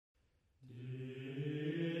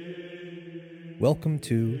Welcome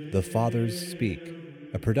to The Fathers Speak,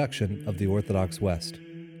 a production of the Orthodox West.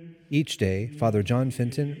 Each day, Father John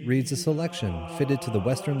Fenton reads a selection fitted to the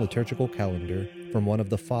Western liturgical calendar from one of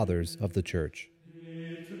the Fathers of the Church.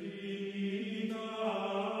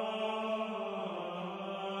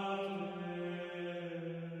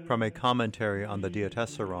 From a commentary on the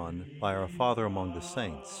Diatessaron by our Father among the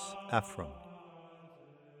Saints, Ephrem.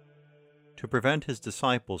 To prevent his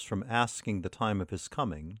disciples from asking the time of his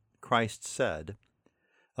coming, Christ said,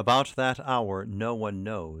 "About that hour no one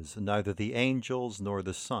knows, neither the angels nor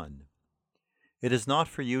the Son. It is not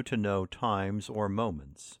for you to know times or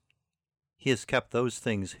moments. He has kept those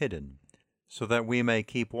things hidden, so that we may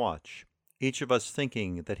keep watch, each of us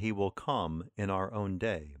thinking that he will come in our own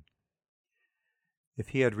day." If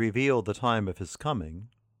he had revealed the time of his coming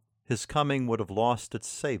would have lost its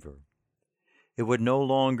savor. It would no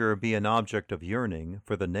longer be an object of yearning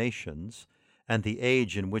for the nations and the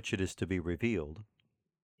age in which it is to be revealed.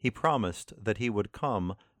 He promised that he would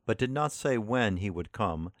come, but did not say when he would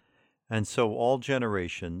come, and so all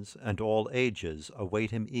generations and all ages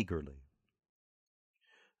await him eagerly.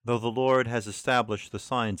 Though the Lord has established the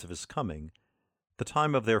signs of his coming, the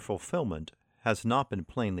time of their fulfillment has not been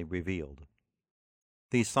plainly revealed.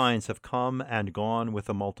 These signs have come and gone with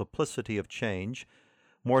a multiplicity of change.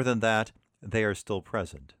 More than that, they are still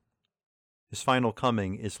present. His final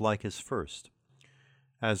coming is like his first.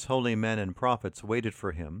 As holy men and prophets waited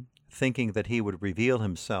for him, thinking that he would reveal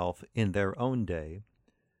himself in their own day,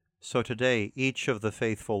 so today each of the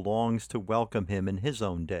faithful longs to welcome him in his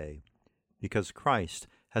own day, because Christ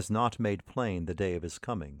has not made plain the day of his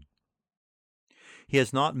coming. He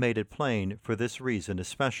has not made it plain for this reason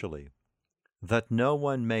especially, that no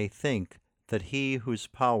one may think that he whose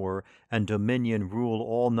power and dominion rule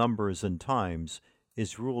all numbers and times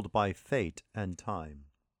is ruled by fate and time.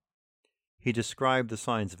 He described the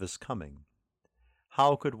signs of his coming.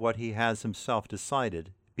 How could what he has himself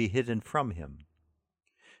decided be hidden from him?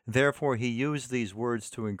 Therefore he used these words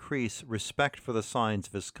to increase respect for the signs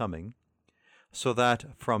of his coming, so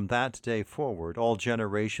that from that day forward all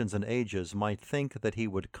generations and ages might think that he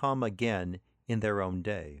would come again in their own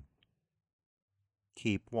day.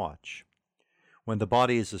 Keep watch. When the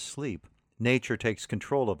body is asleep, nature takes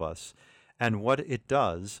control of us, and what it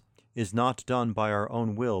does is not done by our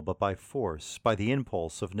own will, but by force, by the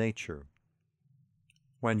impulse of nature.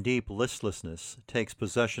 When deep listlessness takes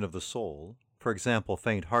possession of the soul, for example,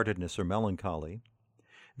 faint-heartedness or melancholy,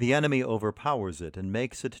 the enemy overpowers it and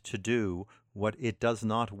makes it to do what it does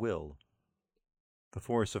not will. The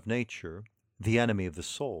force of nature, the enemy of the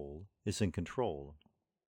soul, is in control.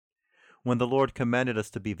 When the Lord commanded us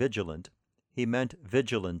to be vigilant, he meant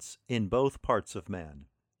vigilance in both parts of man,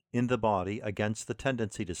 in the body against the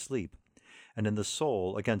tendency to sleep, and in the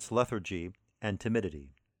soul against lethargy and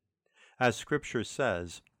timidity. As Scripture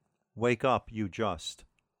says, "Wake up, you just,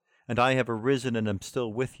 and I have arisen and am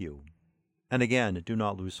still with you." And again, "Do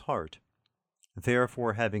not lose heart."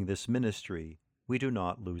 Therefore, having this ministry, we do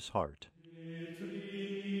not lose heart.